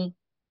any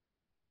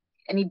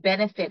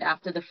benefit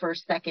after the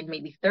first, second,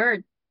 maybe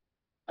third,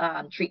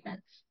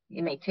 treatments.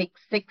 It may take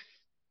 6,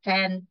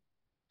 10,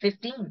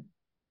 15.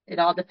 It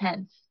all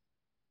depends.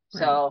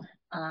 Right. So,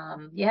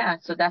 yeah,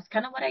 so that's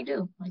kind of what I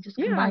do. I just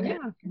Yeah, combine it.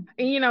 yeah.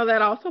 And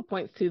that also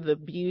points to the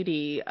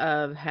beauty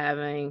of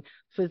having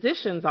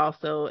physicians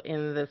also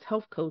in this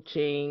health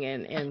coaching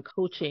and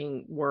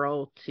coaching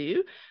world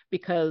too,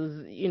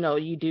 because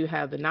you do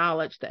have the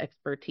knowledge, the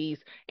expertise,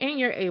 and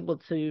you're able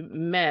to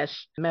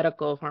mesh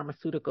medical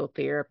pharmaceutical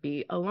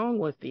therapy along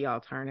with the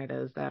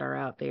alternatives that are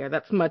out there.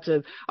 That's much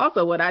as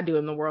also what I do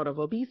in the world of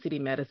obesity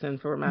medicine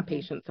for my Hmm.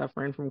 patients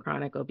suffering from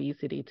chronic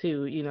obesity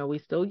too. We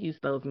still use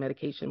those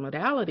medication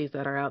modalities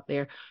that are out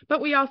there,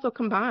 but we also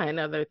combine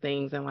other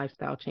things and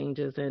lifestyle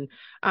changes and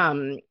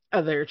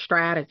other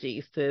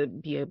strategies to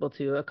be able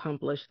to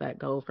accomplish that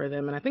goal for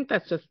them. And I think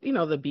that's just,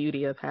 the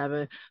beauty of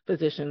having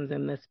physicians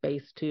in this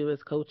space too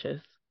as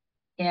coaches.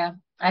 Yeah,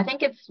 I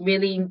think it's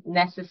really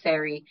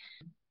necessary.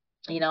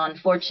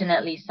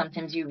 Unfortunately,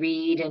 sometimes you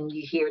read and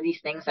you hear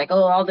these things like,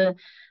 oh,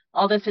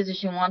 all the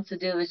physician wants to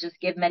do is just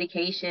give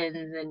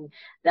medications and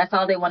that's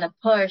all they want to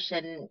push.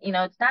 And,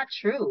 it's not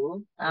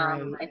true.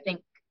 Right. I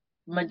think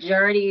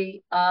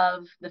majority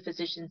of the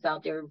physicians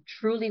out there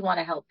truly want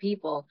to help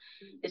people.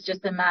 It's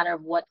just a matter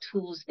of what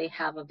tools they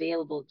have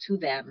available to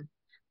them.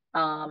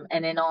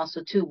 And then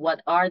also too,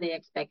 what are the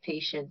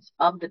expectations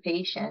of the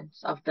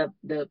patients, of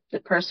the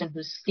person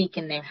who's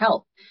seeking their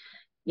help?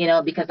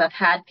 Because I've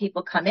had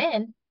people come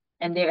in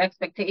and their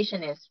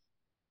expectation is,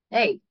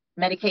 hey,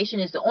 medication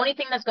is the only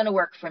thing that's going to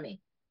work for me.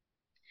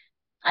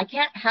 I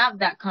can't have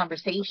that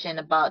conversation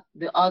about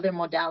the other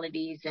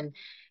modalities and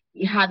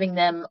having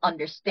them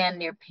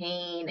understand their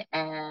pain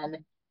and,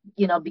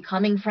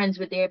 becoming friends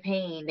with their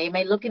pain. They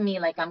may look at me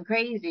like I'm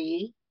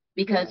crazy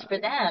because Yeah. for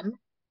them,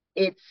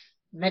 it's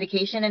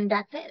medication and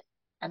that's it.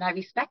 And I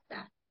respect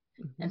that.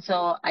 Mhm. And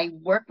so I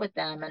work with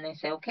them and I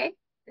say, okay,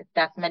 if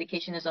that's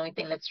medication is the only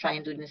thing, let's try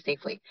and do it in a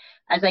safe way.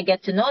 As I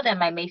get to know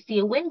them, I may see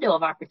a window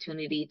of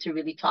opportunity to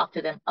really talk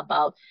to them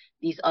about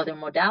these other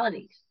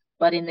modalities.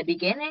 But in the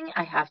beginning,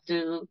 I have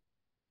to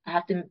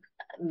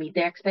meet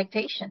their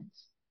expectations.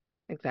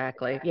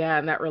 Exactly. Yeah,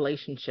 and that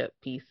relationship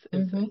piece Hmm.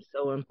 is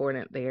so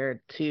important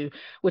there too,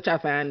 which I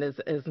find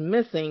is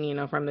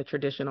missing, from the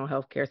traditional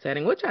healthcare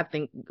setting, which I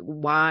think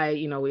why,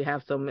 we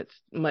have so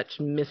much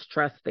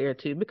mistrust there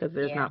too, because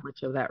there's Yeah, not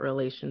much of that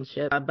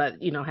relationship.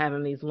 But,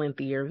 having these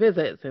lengthier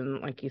visits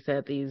and like you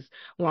said, these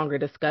longer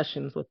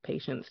discussions with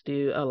patients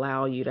do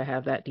allow you to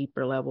have that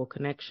deeper level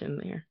connection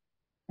there.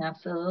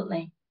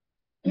 absolutely.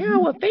 Yeah,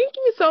 well, thank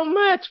you so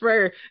much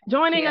for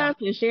joining Yeah. us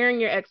and sharing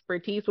your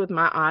expertise with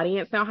my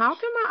audience. Now, how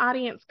can my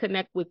audience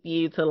connect with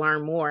you to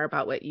learn more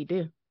about what you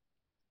do?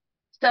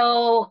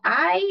 So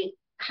I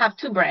have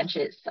two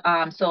branches.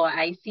 So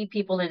I see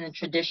people in the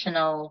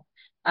traditional,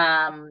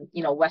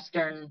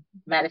 Western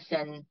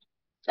medicine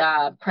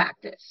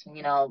practice,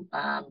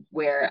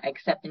 where I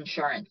accept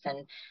insurance.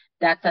 And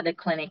that's at a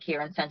clinic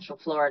here in Central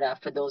Florida.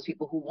 For those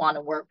people who want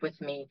to work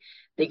with me,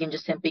 they can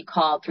just simply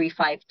call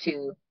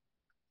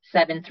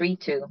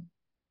 352-732-3110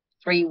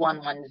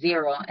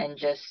 and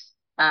just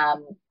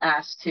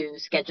ask to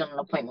schedule an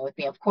appointment with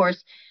me. Of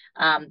course,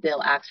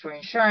 they'll ask for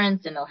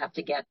insurance and they'll have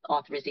to get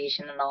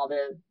authorization and all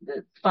the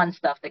fun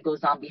stuff that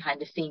goes on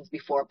behind the scenes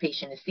before a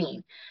patient is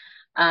seen.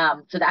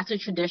 So that's a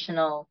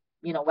traditional,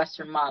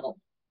 Western model.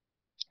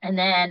 And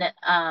then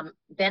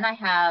I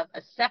have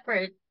a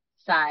separate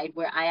side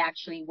where I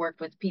actually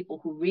work with people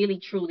who really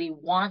truly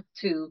want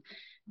to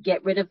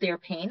get rid of their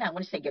pain. I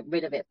want to say get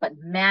rid of it, but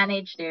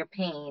manage their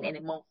pain in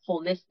a more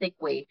holistic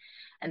way.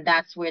 And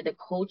that's where the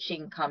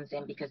coaching comes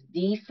in, because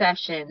these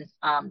sessions,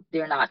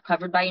 they're not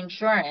covered by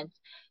insurance,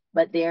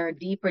 but they're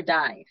deeper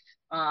dives.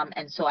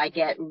 And so I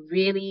get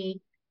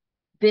really,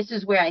 this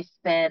is where I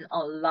spend a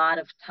lot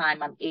of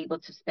time. I'm able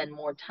to spend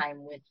more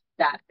time with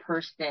that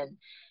person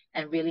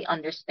and really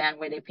understand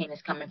where their pain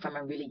is coming from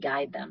and really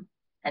guide them.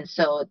 And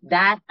so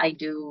that I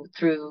do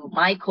through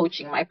my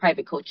coaching, my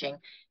private coaching,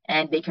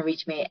 and they can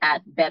reach me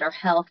at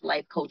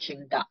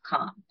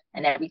betterhealthlifecoaching.com.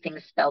 And everything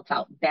is spelled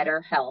out,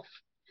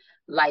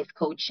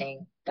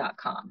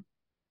 betterhealthlifecoaching.com.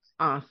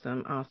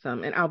 Awesome.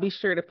 Awesome. And I'll be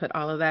sure to put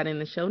all of that in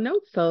the show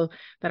notes so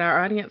that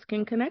our audience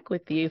can connect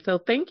with you. So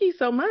thank you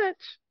so much.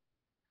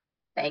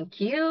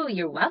 Thank you.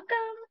 You're welcome.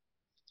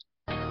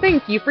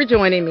 Thank you for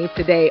joining me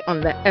today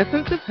on the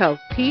Essence of Health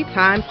Tea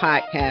Time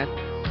podcast.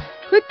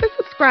 Click the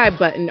subscribe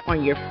button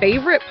on your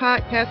favorite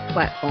podcast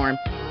platform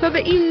so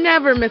that you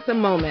never miss a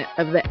moment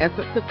of the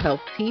Essence of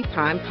Health Tea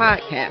Time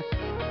podcast.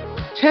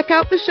 Check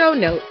out the show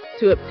notes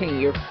to obtain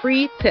your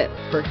free tips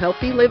for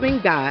healthy living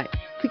guide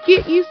to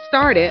get you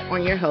started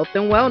on your health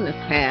and wellness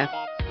path.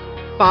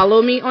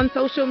 Follow me on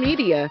social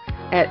media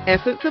at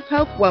Essence of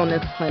Health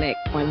Wellness Clinic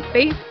on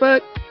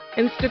Facebook,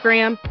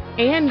 Instagram,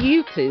 and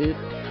YouTube,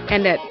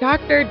 and at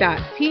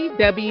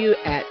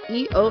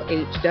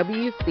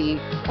dr.tw@EOHWC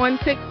on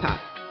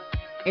TikTok.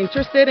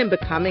 Interested in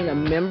becoming a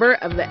member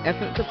of the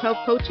Essence of Health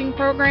coaching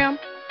program?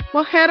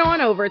 Well, head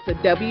on over to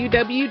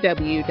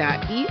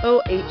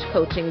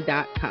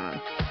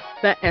www.eohcoaching.com.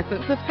 The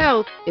Essence of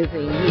Health is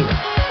in you.